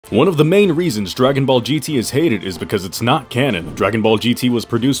One of the main reasons Dragon Ball GT is hated is because it's not canon. Dragon Ball GT was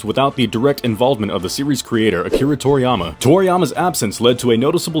produced without the direct involvement of the series creator Akira Toriyama. Toriyama's absence led to a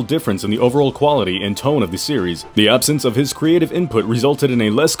noticeable difference in the overall quality and tone of the series. The absence of his creative input resulted in a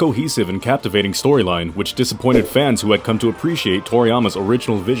less cohesive and captivating storyline, which disappointed fans who had come to appreciate Toriyama's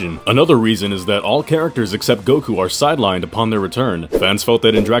original vision. Another reason is that all characters except Goku are sidelined upon their return. Fans felt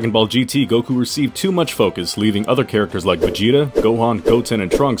that in Dragon Ball GT, Goku received too much focus, leaving other characters like Vegeta, Gohan, Goten,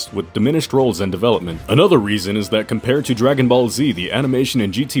 and Trunks with diminished roles and development. Another reason is that compared to Dragon Ball Z, the animation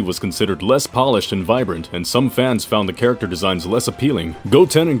in GT was considered less polished and vibrant, and some fans found the character designs less appealing.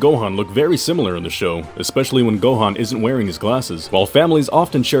 Goten and Gohan look very similar in the show, especially when Gohan isn't wearing his glasses. While families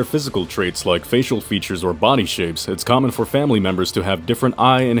often share physical traits like facial features or body shapes, it's common for family members to have different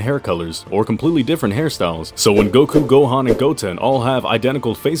eye and hair colors, or completely different hairstyles. So when Goku, Gohan, and Goten all have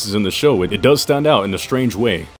identical faces in the show, it does stand out in a strange way.